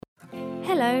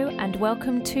Hello and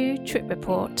welcome to Trip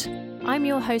Report. I'm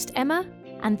your host Emma,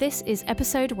 and this is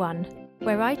episode 1,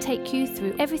 where I take you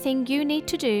through everything you need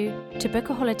to do to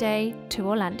book a holiday to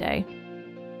Orlando.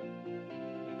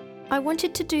 I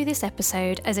wanted to do this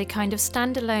episode as a kind of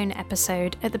standalone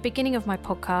episode at the beginning of my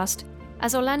podcast,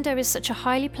 as Orlando is such a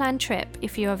highly planned trip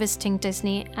if you are visiting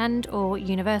Disney and or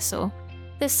Universal.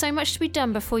 There's so much to be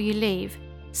done before you leave,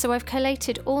 so I've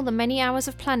collated all the many hours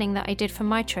of planning that I did for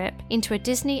my trip into a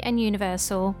Disney and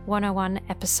Universal 101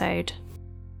 episode.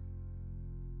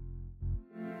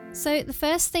 So the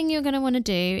first thing you're going to want to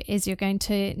do is you're going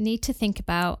to need to think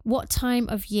about what time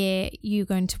of year you're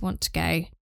going to want to go.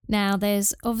 Now,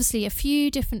 there's obviously a few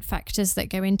different factors that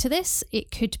go into this.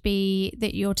 It could be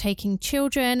that you're taking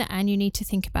children and you need to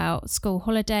think about school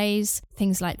holidays,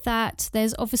 things like that.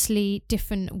 There's obviously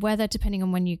different weather depending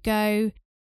on when you go.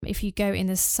 If you go in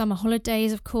the summer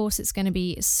holidays, of course, it's going to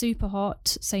be super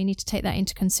hot, so you need to take that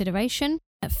into consideration.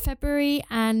 February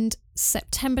and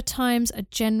September times are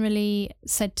generally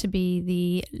said to be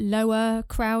the lower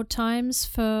crowd times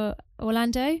for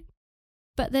Orlando.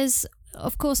 But there's,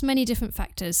 of course, many different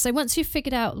factors. So once you've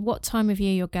figured out what time of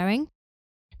year you're going,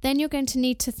 then you're going to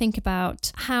need to think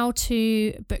about how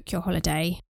to book your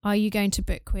holiday. Are you going to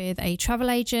book with a travel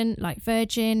agent like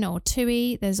Virgin or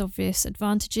TUI? There's obvious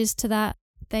advantages to that.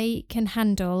 They can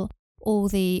handle all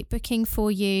the booking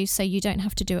for you, so you don't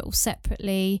have to do it all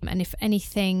separately. And if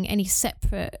anything, any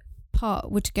separate part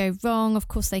would go wrong, of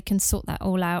course, they can sort that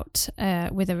all out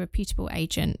with a reputable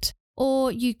agent.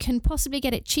 Or you can possibly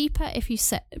get it cheaper if you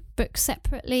book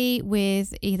separately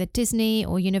with either Disney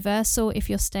or Universal if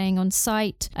you're staying on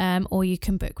site, or you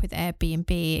can book with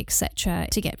Airbnb, etc.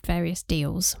 to get various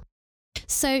deals.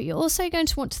 So you're also going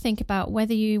to want to think about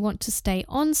whether you want to stay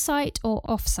on-site or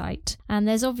off-site, and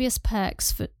there's obvious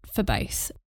perks for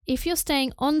both. If you're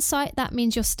staying on-site, that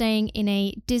means you're staying in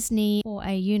a Disney or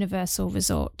a Universal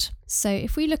resort. So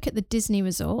if we look at the Disney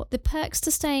resort, the perks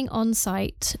to staying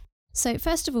on-site. So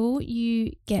first of all,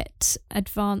 you get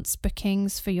advanced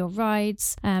bookings for your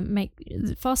rides.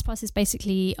 Fast passes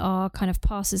basically are kind of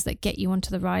passes that get you onto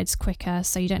the rides quicker,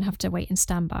 so you don't have to wait in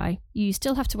standby. You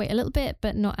still have to wait a little bit,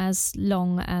 but not as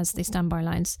long as the standby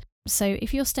lines. So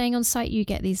if you're staying on site, you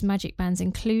get these magic bands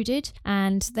included,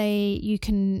 and you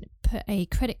can put a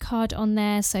credit card on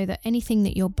there so that anything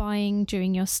that you're buying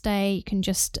during your stay, you can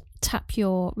just tap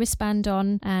your wristband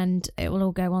on and it will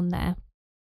all go on there.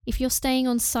 If you're staying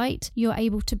on site, you're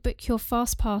able to book your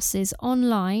fast passes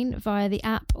online via the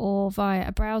app or via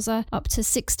a browser up to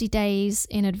 60 days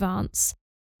in advance.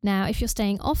 Now, if you're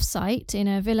staying off-site in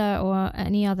a villa or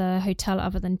any other hotel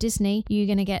other than Disney, you're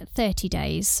going to get 30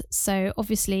 days. So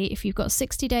obviously, if you've got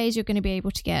 60 days, you're going to be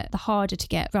able to get the harder to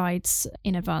get rides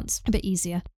in advance, a bit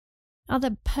easier.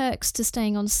 Other perks to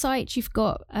staying on site, you've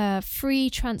got free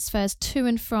transfers to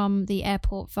and from the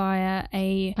airport via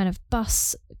a kind of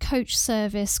bus coach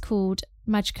service called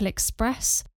Magical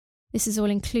Express. This is all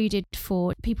included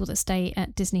for people that stay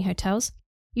at Disney hotels.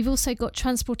 You've also got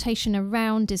transportation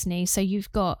around Disney, so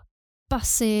you've got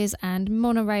buses and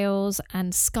monorails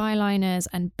and skyliners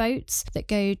and boats that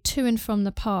go to and from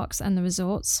the parks and the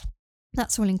resorts.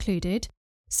 That's all included.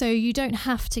 So you don't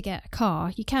have to get a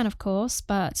car. You can, of course,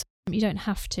 but you don't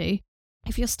have to.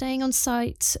 If you're staying on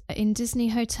site in Disney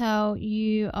Hotel,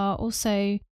 you are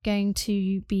also going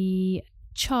to be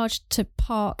charged to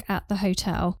park at the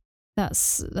hotel.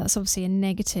 That's obviously a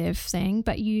negative thing,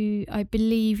 but I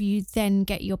believe you then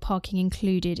get your parking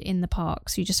included in the park,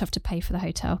 so you just have to pay for the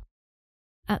hotel.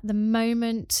 At the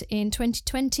moment in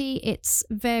 2020, it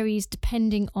varies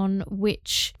depending on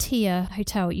which tier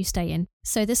hotel you stay in.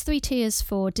 So there's 3 tiers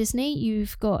for Disney.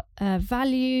 You've got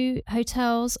value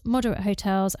hotels, moderate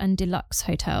hotels, and deluxe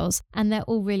hotels. And they're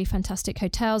all really fantastic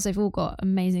hotels. They've all got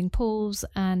amazing pools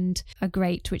and are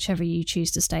great whichever you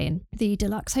choose to stay in. The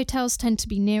deluxe hotels tend to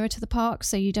be nearer to the park,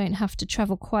 so you don't have to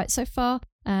travel quite so far.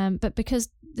 But because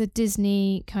the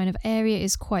Disney kind of area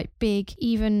is quite big,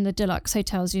 even the deluxe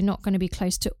hotels, you're not going to be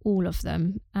close to all of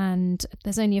them. And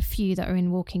there's only a few that are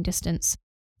in walking distance.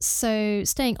 So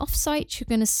staying off-site, you're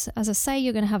going to, as I say,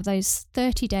 you're going to have those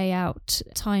 30-day out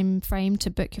time frame to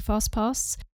book your fast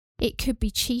pass. It could be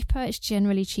cheaper. It's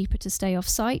generally cheaper to stay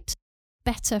off-site.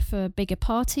 Better for bigger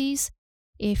parties.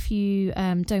 If you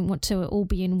don't want to all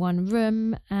be in one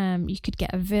room, you could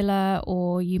get a villa,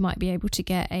 or you might be able to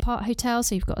get a part hotel.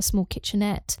 So you've got a small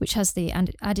kitchenette, which has the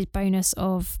added bonus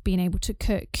of being able to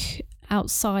cook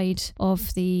outside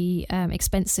of the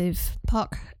expensive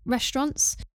park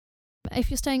restaurants.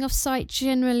 If you're staying off site,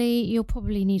 generally you'll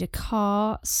probably need a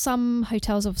car. Some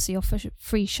hotels obviously offer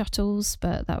free shuttles,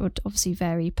 but that would obviously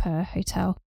vary per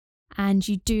hotel. and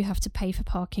you do have to pay for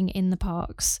parking in the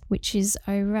parks, which is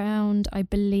around, I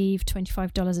believe,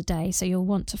 $25 a day. So you'll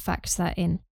want to factor that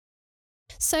in.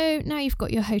 So now you've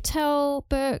got your hotel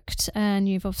booked and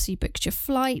you've obviously booked your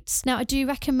flights. Now I do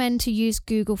recommend to use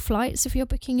Google Flights if you're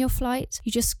booking your flight.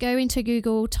 You just go into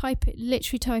Google,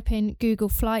 literally type in Google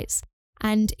Flights,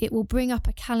 and it will bring up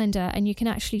a calendar, and you can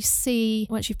actually see,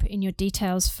 once you've put in your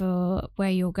details for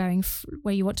where you're going,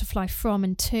 where you want to fly from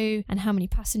and to, and how many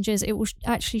passengers, it will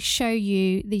actually show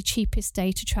you the cheapest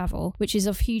day to travel, which is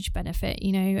of huge benefit.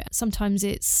 You know, sometimes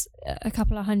it's a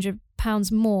couple of £100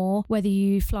 more whether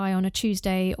you fly on a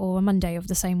Tuesday or a Monday of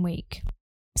the same week.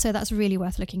 So that's really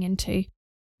worth looking into.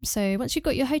 So once you've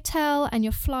got your hotel and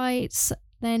your flights,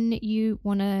 then you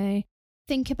want to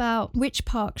think about which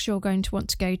parks you're going to want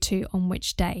to go to on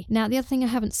which day. Now, the other thing I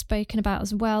haven't spoken about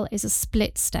as well is a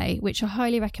split stay, which I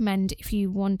highly recommend if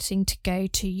you're wanting to go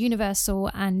to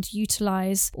Universal and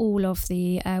utilise all of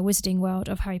the Wizarding World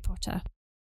of Harry Potter.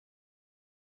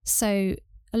 So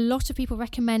a lot of people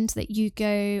recommend that you go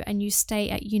and you stay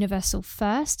at Universal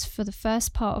first for the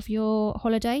first part of your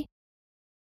holiday.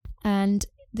 And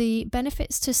the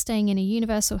benefits to staying in a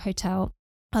Universal hotel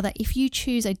are that if you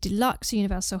choose a deluxe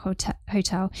Universal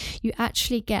hotel, you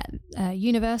actually get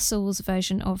Universal's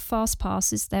version of fast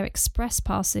passes, their express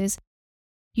passes.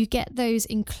 You get those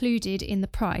included in the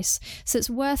price. So it's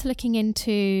worth looking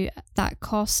into that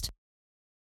cost,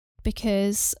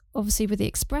 because obviously with the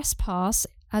express pass,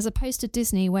 as opposed to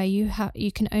Disney where you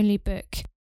can only book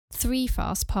 3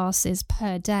 fast passes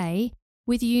per day,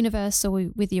 with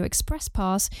Universal, with your express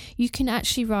pass, you can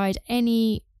actually ride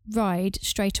any ride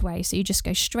straight away. So you just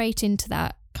go straight into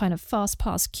that kind of fast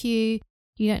pass queue.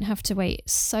 You don't have to wait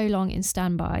so long in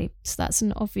standby. So that's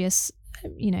an obvious,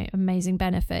 amazing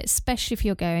benefit, especially if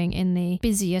you're going in the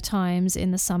busier times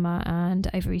in the summer and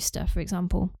over Easter, for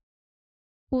example.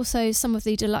 Also, some of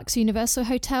the deluxe Universal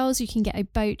hotels, you can get a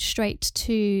boat straight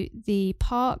to the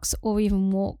parks or even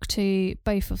walk to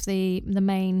both of the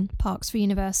main parks for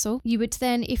Universal. You would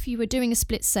then, if you were doing a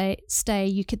split stay,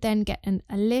 you could then get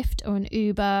a Lyft or an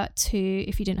Uber to,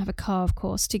 if you didn't have a car, of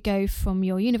course, to go from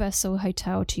your Universal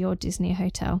hotel to your Disney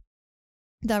hotel.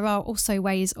 There are also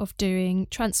ways of doing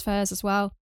transfers as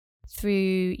well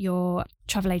through your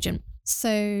travel agent.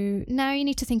 So now you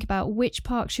need to think about which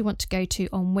parks you want to go to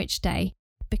on which day,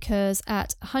 because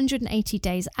at 180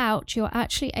 days out, you're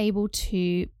actually able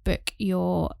to book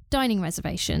your dining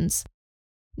reservations.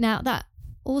 Now, that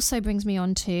also brings me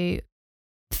on to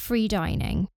free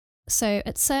dining. So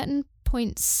at certain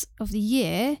points of the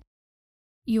year,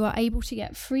 you are able to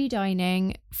get free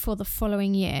dining for the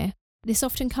following year. This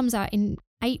often comes out in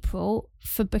April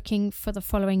for booking for the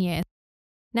following year.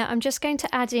 Now, I'm just going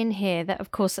to add in here that,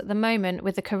 of course, at the moment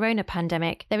with the corona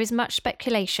pandemic, there is much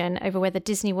speculation over whether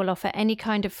Disney will offer any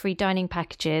kind of free dining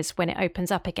packages when it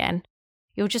opens up again.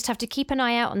 You'll just have to keep an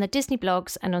eye out on the Disney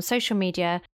blogs and on social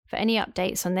media for any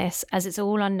updates on this, as it's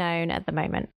all unknown at the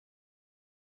moment.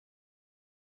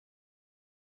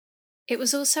 It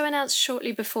was also announced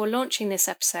shortly before launching this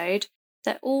episode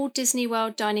that all Disney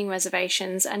World dining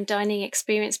reservations and dining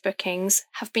experience bookings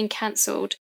have been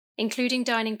cancelled, including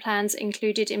dining plans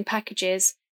included in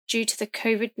packages due to the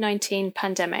COVID-19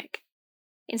 pandemic.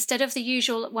 Instead of the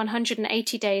usual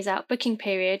 180 days out booking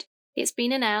period, it's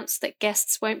been announced that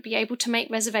guests won't be able to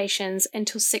make reservations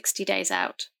until 60 days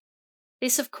out.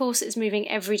 This, of course, is moving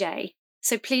every day,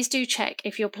 so please do check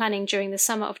if you're planning during the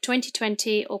summer of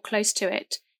 2020 or close to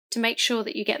it to make sure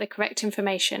that you get the correct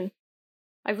information.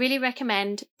 I really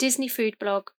recommend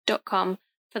DisneyFoodBlog.com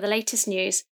for the latest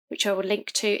news, which I will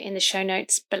link to in the show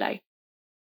notes below.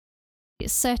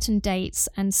 Certain dates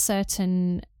and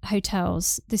certain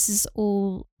hotels, this is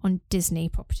all on Disney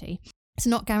property. It's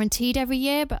not guaranteed every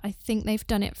year, but I think they've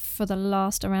done it for the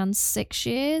last around 6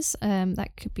 years.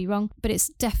 That could be wrong, but it's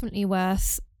definitely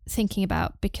worth thinking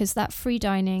about, because that free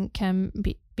dining can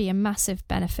be a massive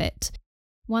benefit.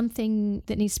 One thing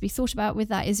that needs to be thought about with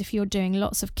that is if you're doing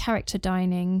lots of character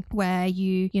dining where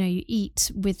you eat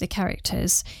with the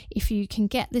characters. If you can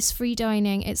get this free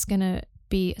dining, it's going to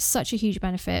be such a huge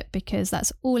benefit because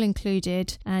that's all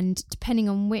included, and depending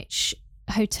on which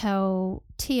hotel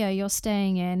tier you're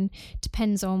staying in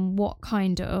depends on what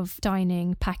kind of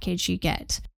dining package you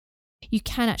get. You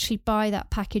can actually buy that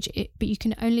package, but you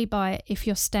can only buy it if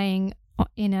you're staying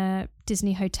in a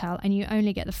Disney hotel, and you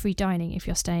only get the free dining if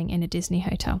you're staying in a Disney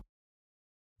hotel.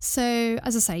 So,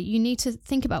 as I say, you need to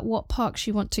think about what parks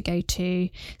you want to go to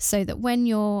so that when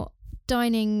your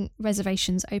dining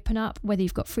reservations open up, whether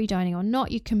you've got free dining or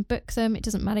not, you can book them. It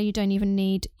doesn't matter. You don't even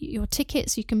need your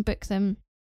tickets. You can book them.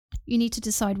 You need to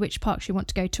decide which parks you want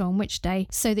to go to on which day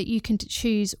so that you can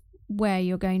choose where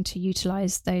you're going to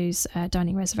utilize those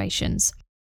dining reservations.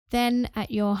 Then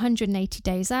at your 180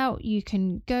 days out, you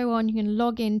can go on, you can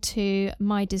log into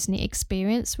My Disney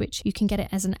Experience, which you can get it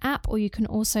as an app, or you can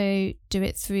also do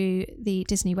it through the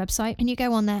Disney website. And you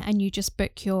go on there and you just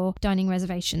book your dining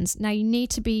reservations. Now, you need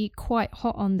to be quite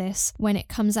hot on this when it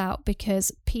comes out,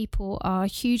 because people are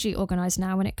hugely organized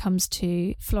now when it comes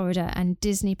to Florida and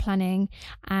Disney planning,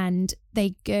 and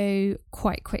they go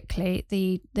quite quickly.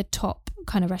 The top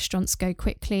kind of restaurants go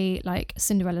quickly, like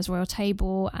Cinderella's Royal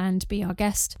Table and Be Our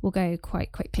Guest will go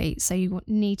quite quickly. So you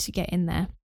need to get in there.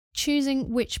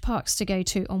 Choosing which parks to go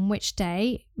to on which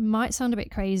day might sound a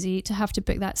bit crazy to have to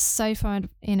book that so far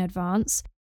in advance.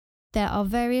 There are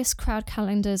various crowd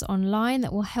calendars online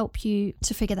that will help you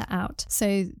to figure that out.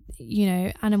 So,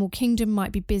 Animal Kingdom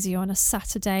might be busier on a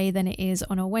Saturday than it is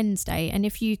on a Wednesday. And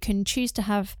if you can choose to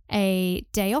have a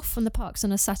day off from the parks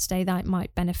on a Saturday, that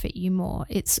might benefit you more.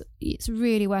 It's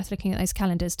really worth looking at those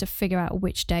calendars to figure out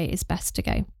which day is best to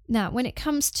go. Now, when it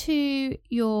comes to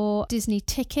your Disney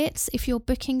tickets, if you're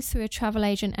booking through a travel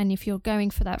agent and if you're going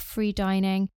for that free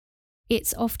dining,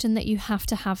 it's often that you have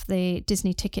to have the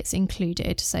Disney tickets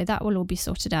included. So that will all be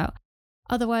sorted out.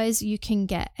 Otherwise, you can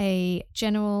get a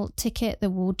general ticket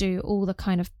that will do all the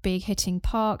kind of big hitting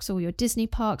parks, or your Disney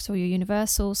parks, or your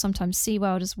Universal, sometimes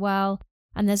SeaWorld as well.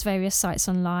 And there's various sites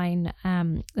online.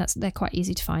 They're quite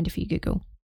easy to find if you Google.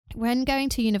 When going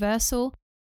to Universal,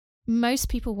 most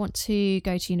people want to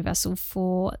go to Universal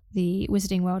for the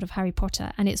Wizarding World of Harry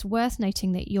Potter. And it's worth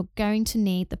noting that you're going to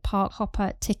need the Park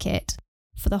Hopper ticket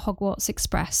for the Hogwarts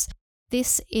Express.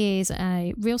 This is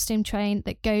a real steam train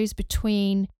that goes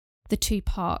between the two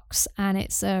parks, and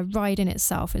it's a ride in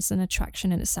itself. It's an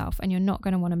attraction in itself, and you're not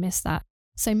going to want to miss that.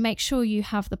 So make sure you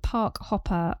have the Park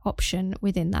Hopper option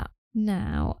within that.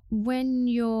 Now, when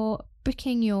you're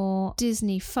booking your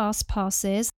Disney Fast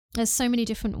Passes, there's so many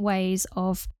different ways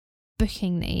of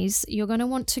booking these. You're going to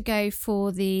want to go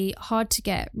for the hard to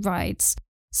get rides.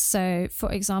 So,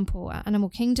 for example, at Animal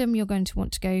Kingdom, you're going to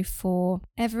want to go for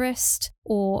Everest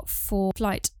or for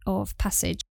Flight of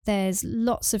Passage. There's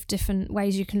lots of different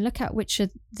ways you can look at which are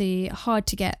the hard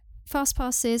to get fast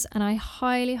passes, and I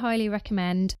highly, highly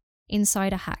recommend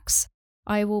Insider Hacks.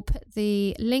 I will put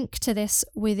the link to this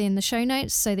within the show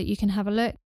notes so that you can have a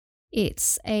look.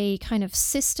 It's a kind of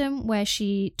system where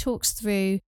she talks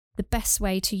through the best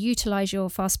way to utilize your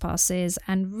fast passes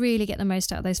and really get the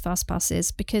most out of those fast passes,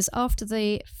 because after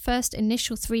the first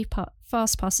initial 3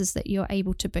 fast passes that you're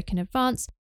able to book in advance,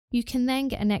 you can then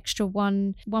get an extra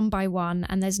one by one,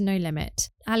 and there's no limit.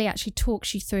 Ali actually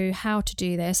talks you through how to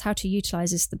do this, how to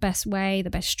utilize this the best way, the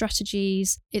best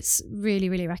strategies. It's really,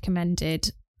 really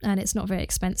recommended, and it's not very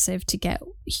expensive to get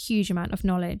a huge amount of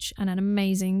knowledge, and an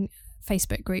amazing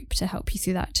Facebook group to help you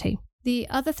through that too. The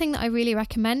other thing that I really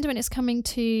recommend when it's coming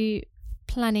to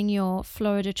planning your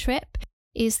Florida trip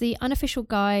is the unofficial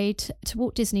guide to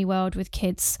Walt Disney World with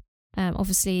kids.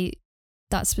 Obviously,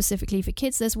 that's specifically for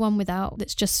kids. There's one without,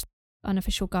 that's just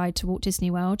unofficial guide to Walt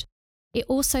Disney World. It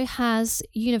also has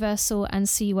Universal and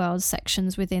SeaWorld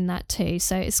sections within that too.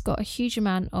 So it's got a huge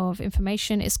amount of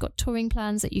information. It's got touring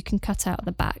plans that you can cut out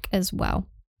the back as well.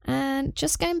 And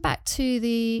just going back to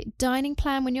the dining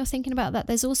plan, when you're thinking about that,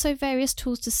 there's also various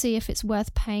tools to see if it's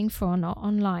worth paying for or not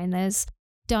online. There's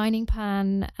dining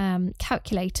plan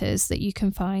calculators that you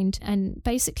can find. And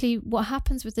basically what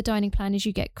happens with the dining plan is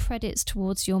you get credits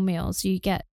towards your meals. You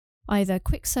get either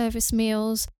quick service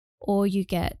meals or you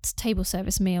get table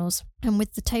service meals. And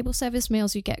with the table service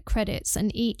meals, you get credits,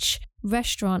 and each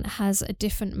restaurant has a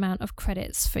different amount of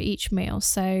credits for each meal.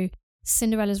 So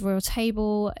Cinderella's Royal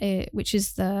Table, which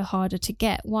is the harder to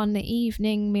get one, the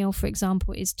evening meal, for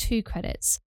example, is 2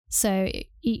 credits. So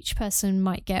each person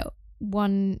might get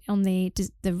one on the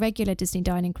regular Disney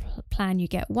dining plan. You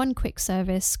get 1 quick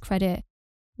service credit,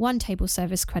 1 table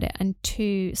service credit, and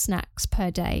 2 snacks per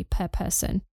day per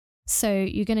person. So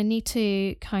you're going to need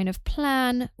to kind of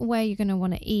plan where you're going to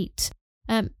want to eat.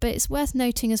 But it's worth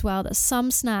noting as well that some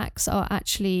snacks are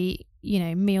actually,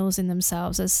 meals in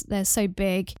themselves, as they're so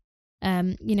big.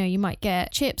 You might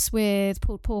get chips with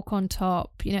pulled pork on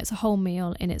top. It's a whole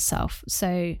meal in itself.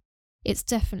 So it's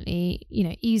definitely,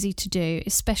 easy to do,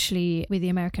 especially with the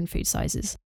American food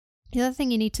sizes. The other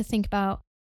thing you need to think about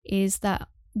is that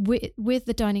with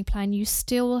the dining plan, you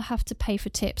still have to pay for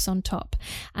tips on top.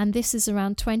 And this is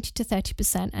around 20 to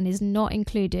 30% and is not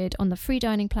included on the free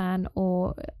dining plan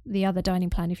or the other dining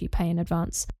plan if you pay in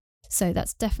advance. So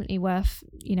that's definitely worth,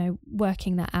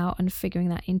 working that out and figuring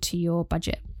that into your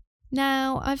budget.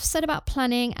 Now, I've said about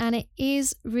planning, and it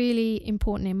is really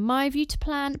important in my view to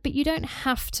plan, but you don't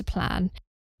have to plan.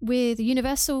 With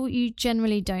Universal, you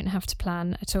generally don't have to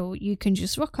plan at all. You can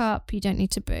just rock up. You don't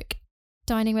need to book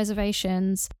dining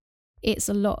reservations. It's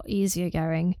a lot easier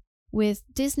going. With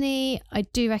Disney, I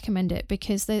do recommend it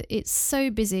because it's so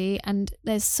busy and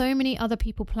there's so many other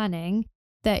people planning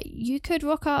that you could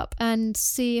rock up and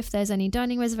see if there's any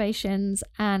dining reservations,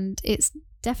 and it's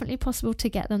definitely possible to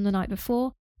get them the night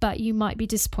before, but you might be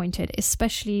disappointed,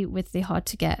 especially with the hard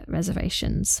to get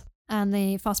reservations and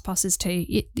the fast passes too.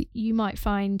 You might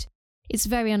find it's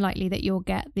very unlikely that you'll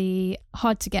get the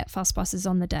hard to get fast passes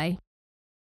on the day,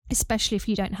 especially if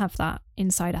you don't have that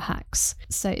Insider Hacks.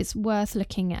 So it's worth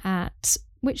looking at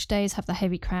which days have the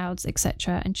heavy crowds,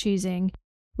 etc., and choosing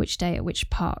which day at which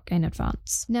park in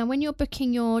advance. Now, when you're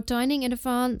booking your dining in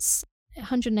advance,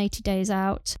 180 days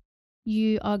out,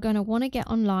 you are going to want to get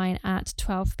online at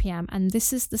 12 p.m. And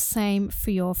this is the same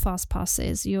for your fast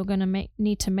passes. You're going to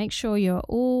need to make sure you're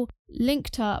all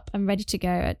linked up and ready to go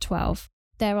at 12.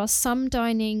 There are some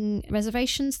dining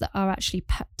reservations that are actually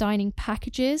dining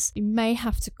packages. You may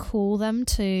have to call them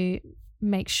to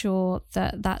make sure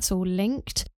that that's all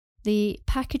linked. The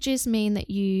packages mean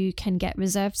that you can get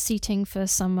reserved seating for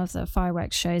some of the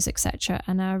fireworks shows, etc.,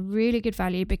 and are really good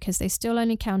value because they still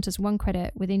only count as 1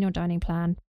 credit within your dining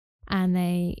plan,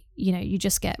 and you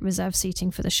just get reserved seating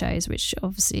for the shows, which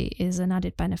obviously is an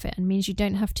added benefit and means you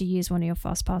don't have to use one of your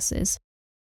fast passes.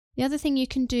 The other thing you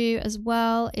can do as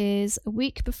well is a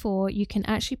week before, you can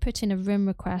actually put in a room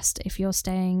request if you're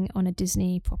staying on a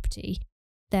Disney property.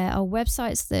 There are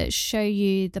websites that show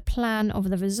you the plan of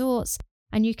the resorts,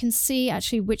 and you can see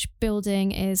actually which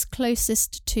building is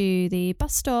closest to the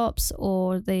bus stops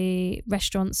or the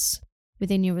restaurants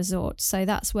within your resort. So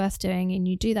that's worth doing, and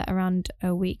you do that around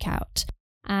a week out.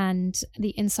 And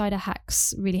the Insider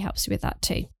Hacks really helps you with that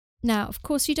too. Now, of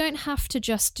course, you don't have to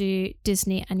just do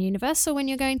Disney and Universal when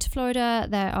you're going to Florida.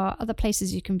 There are other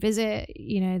places you can visit.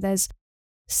 There's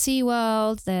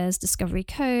SeaWorld, there's Discovery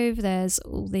Cove, there's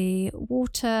all the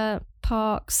water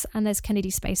parks, and there's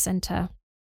Kennedy Space Center.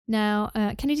 Now,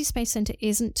 Kennedy Space Center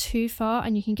isn't too far,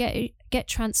 and you can get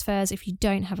transfers if you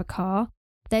don't have a car.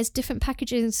 There's different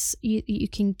packages you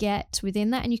can get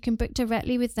within that, and you can book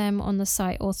directly with them on the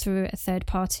site or through a third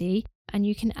party. And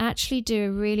you can actually do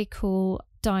a really cool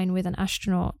dine with an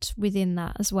astronaut within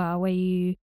that as well, where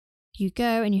you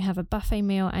go and you have a buffet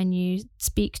meal and you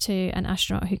speak to an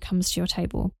astronaut who comes to your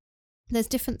table. There's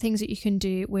different things that you can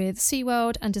do with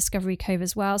SeaWorld and Discovery Cove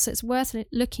as well. So it's worth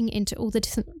looking into all the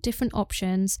different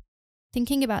options,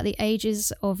 thinking about the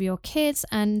ages of your kids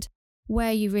and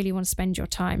where you really want to spend your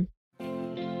time.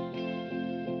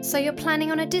 So you're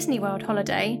planning on a Disney World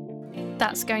holiday?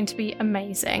 That's going to be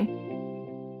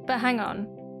amazing. But hang on,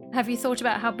 have you thought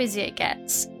about how busy it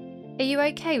gets? Are you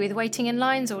okay with waiting in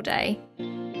lines all day?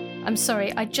 I'm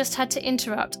sorry, I just had to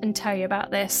interrupt and tell you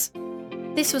about this.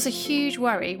 This was a huge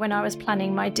worry when I was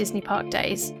planning my Disney park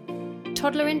days.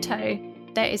 Toddler in tow,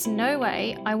 there is no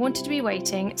way I wanted to be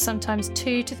waiting sometimes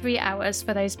 2 to 3 hours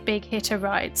for those big hitter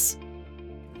rides.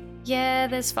 Yeah,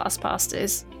 there's fast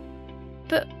passes.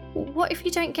 But what if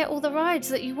you don't get all the rides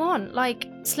that you want, like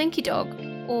Slinky Dog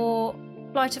or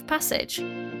Flight of Passage?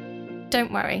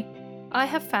 Don't worry, I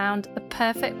have found the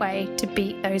perfect way to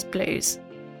beat those blues.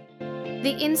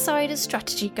 The Insider's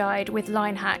Strategy Guide with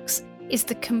Line Hacks is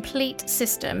the complete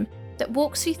system that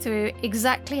walks you through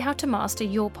exactly how to master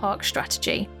your park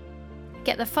strategy,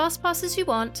 get the fast passes you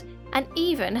want, and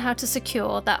even how to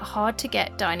secure that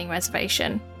hard-to-get dining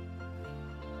reservation.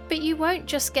 But you won't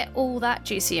just get all that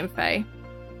juicy info.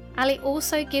 Ali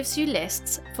also gives you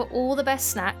lists for all the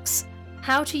best snacks,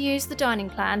 how to use the dining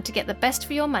plan to get the best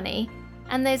for your money,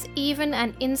 and there's even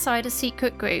an insider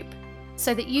secret group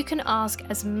so that you can ask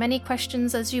as many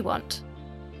questions as you want.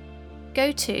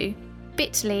 Go to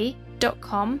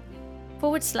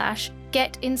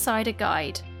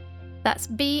bit.ly.com/getinsiderguide. That's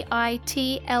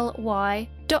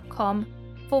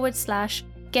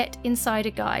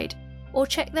bity.com/getinsiderguide, or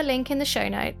check the link in the show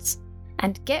notes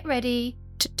and get ready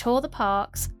to tour the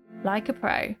parks like a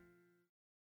pro.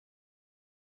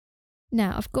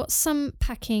 Now, I've got some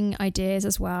packing ideas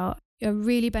as well. Are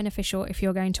really beneficial if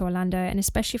you're going to Orlando, and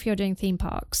especially if you're doing theme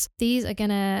parks. These are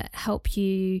going to help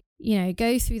you,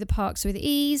 go through the parks with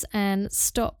ease and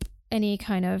stop any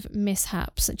kind of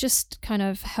mishaps. Just kind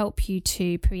of help you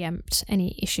to preempt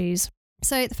any issues.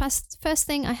 So the first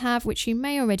thing I have, which you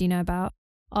may already know about,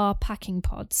 are packing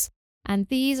pods. And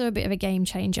these are a bit of a game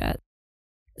changer.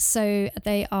 So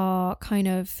they are kind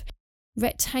of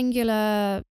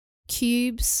rectangular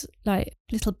cubes, like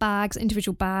little bags,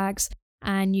 individual bags.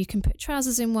 And you can put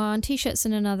trousers in one, t-shirts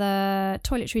in another,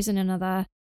 toiletries in another.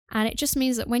 And it just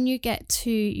means that when you get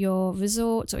to your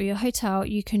resort or your hotel,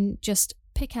 you can just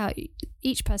pick out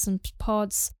each person's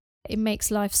pods. It makes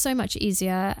life so much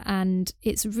easier, and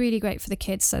it's really great for the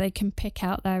kids so they can pick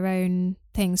out their own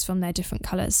things from their different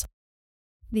colours.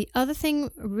 The other thing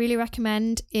I really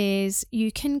recommend is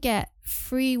you can get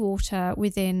free water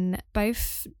within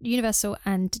both Universal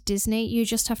and Disney. You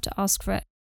just have to ask for it.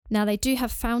 Now, they do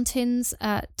have fountains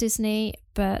at Disney,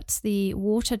 but the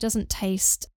water doesn't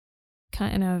taste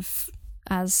kind of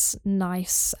as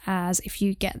nice as if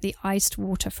you get the iced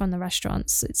water from the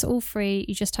restaurants. It's all free.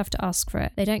 You just have to ask for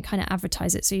it. They don't kind of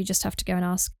advertise it, so you just have to go and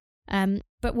ask.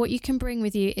 But what you can bring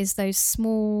with you is those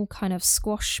small kind of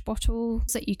squash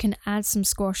bottles that you can add some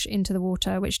squash into the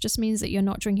water, which just means that you're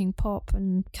not drinking pop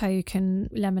and Coke and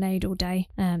lemonade all day.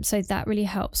 So that really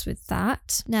helps with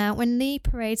that. Now, when the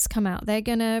parades come out, they're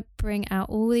going to bring out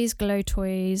all these glow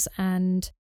toys and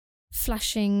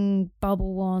flashing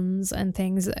bubble wands and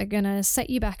things that are going to set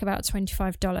you back about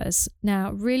 $25.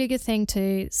 Now, really good thing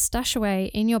to stash away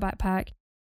in your backpack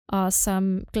are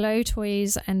some glow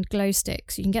toys and glow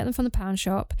sticks. You can get them from the pound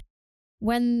shop.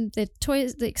 When the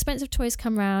expensive toys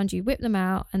come around, you whip them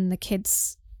out, and the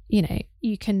kids,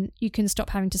 you can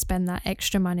stop having to spend that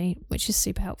extra money, which is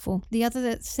super helpful. The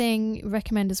other thing I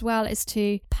recommend as well is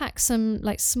to pack some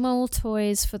like small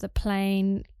toys for the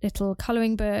plane, little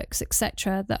colouring books,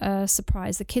 etc. that are a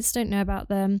surprise. The kids don't know about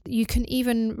them. You can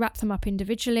even wrap them up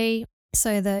individually,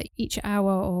 so that each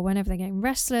hour or whenever they're getting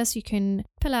restless, you can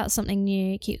pull out something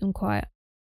new, keep them quiet.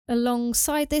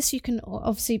 Alongside this, you can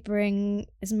obviously bring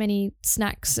as many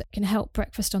snacks that can help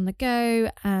breakfast on the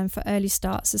go, and for early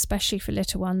starts, especially for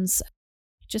little ones.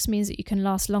 It just means that you can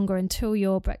last longer until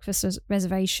your breakfast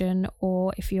reservation,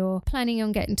 or if you're planning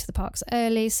on getting to the parks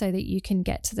early so that you can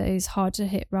get to those hard to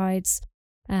hit rides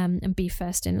and be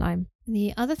first in line.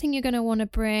 The other thing you're going to want to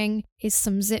bring is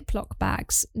some Ziploc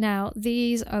bags. Now,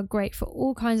 these are great for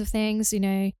all kinds of things,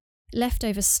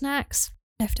 leftover snacks,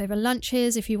 leftover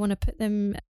lunches. If you want to put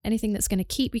them, anything that's going to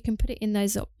keep, you can put it in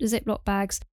those Ziploc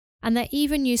bags. And they're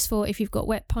even useful if you've got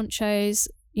wet ponchos.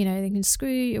 They can screw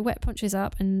your wet ponchos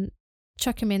up and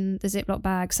chuck them in the Ziploc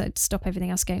bag so to stop everything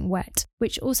else getting wet.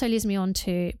 Which also leads me on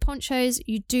to ponchos.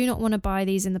 You do not want to buy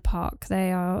these in the park.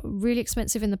 They are really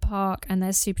expensive in the park, and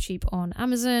they're super cheap on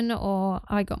Amazon, or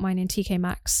I got mine in TK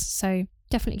Maxx. So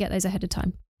definitely get those ahead of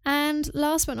time. And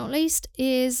last but not least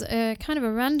is a kind of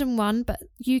a random one, but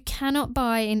you cannot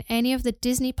buy in any of the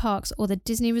Disney parks or the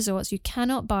Disney resorts, you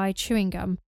cannot buy chewing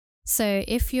gum. So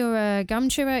if you're a gum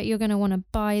chewer, you're going to want to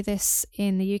buy this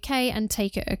in the UK and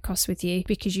take it across with you,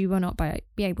 because you will not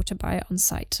be able to buy it on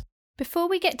site. Before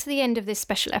we get to the end of this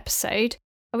special episode,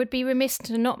 I would be remiss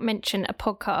to not mention a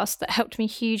podcast that helped me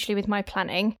hugely with my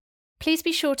planning. Please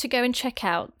be sure to go and check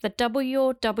out the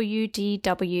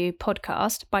WDW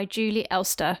podcast by Julie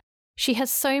Elster. She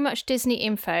has so much Disney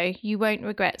info, you won't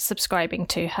regret subscribing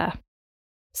to her.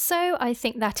 So I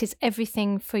think that is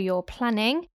everything for your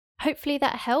planning. Hopefully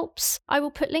that helps. I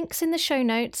will put links in the show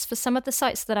notes for some of the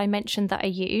sites that I mentioned that I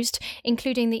used,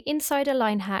 including the Insider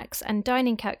Line Hacks and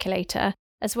Dining Calculator,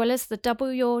 as well as the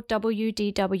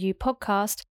WDW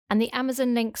podcast and the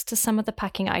Amazon links to some of the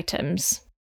packing items.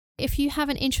 If you have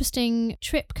an interesting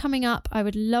trip coming up, I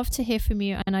would love to hear from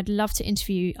you, and I'd love to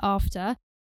interview you after.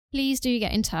 Please do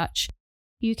get in touch.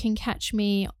 You can catch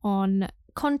me on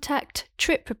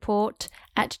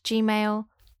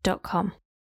contacttripreport@gmail.com.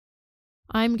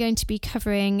 I'm going to be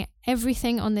covering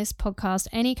everything on this podcast,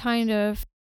 any kind of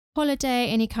holiday,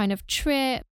 any kind of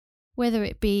trip, whether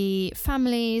it be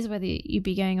families, whether you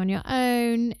be going on your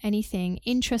own, anything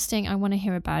interesting. I want to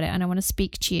hear about it, and I want to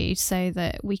speak to you so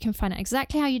that we can find out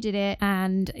exactly how you did it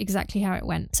and exactly how it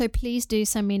went. So please do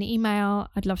send me an email.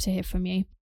 I'd love to hear from you.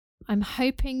 I'm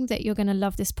hoping that you're going to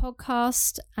love this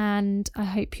podcast, and I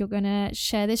hope you're going to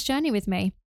share this journey with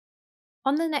me.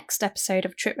 On the next episode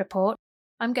of Trip Report,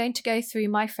 I'm going to go through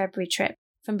my February trip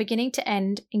from beginning to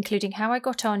end, including how I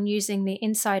got on using the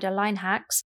Insider Line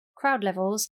Hacks, crowd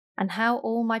levels, and how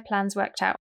all my plans worked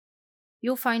out.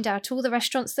 You'll find out all the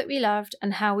restaurants that we loved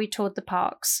and how we toured the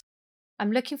parks.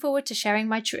 I'm looking forward to sharing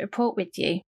my trip report with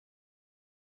you.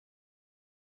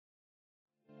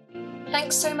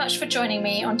 Thanks so much for joining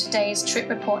me on today's Trip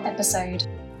Report episode.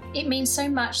 It means so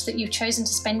much that you've chosen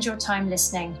to spend your time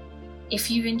listening. If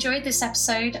you enjoyed this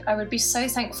episode, I would be so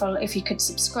thankful if you could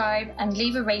subscribe and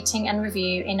leave a rating and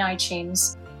review in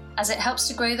iTunes, as it helps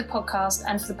to grow the podcast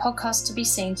and for the podcast to be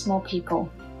seen to more people.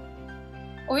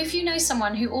 Or if you know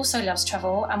someone who also loves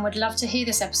travel and would love to hear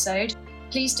this episode,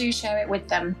 please do share it with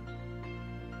them.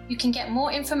 You can get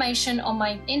more information on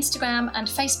my Instagram and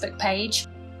Facebook page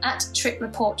at Trip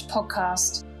Report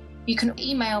Podcast. You can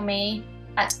email me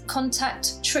at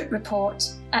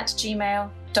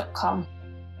contacttripreport@gmail.com.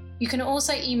 You can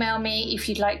also email me if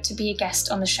you'd like to be a guest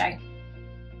on the show.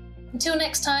 Until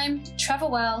next time,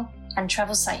 travel well and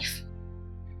travel safe.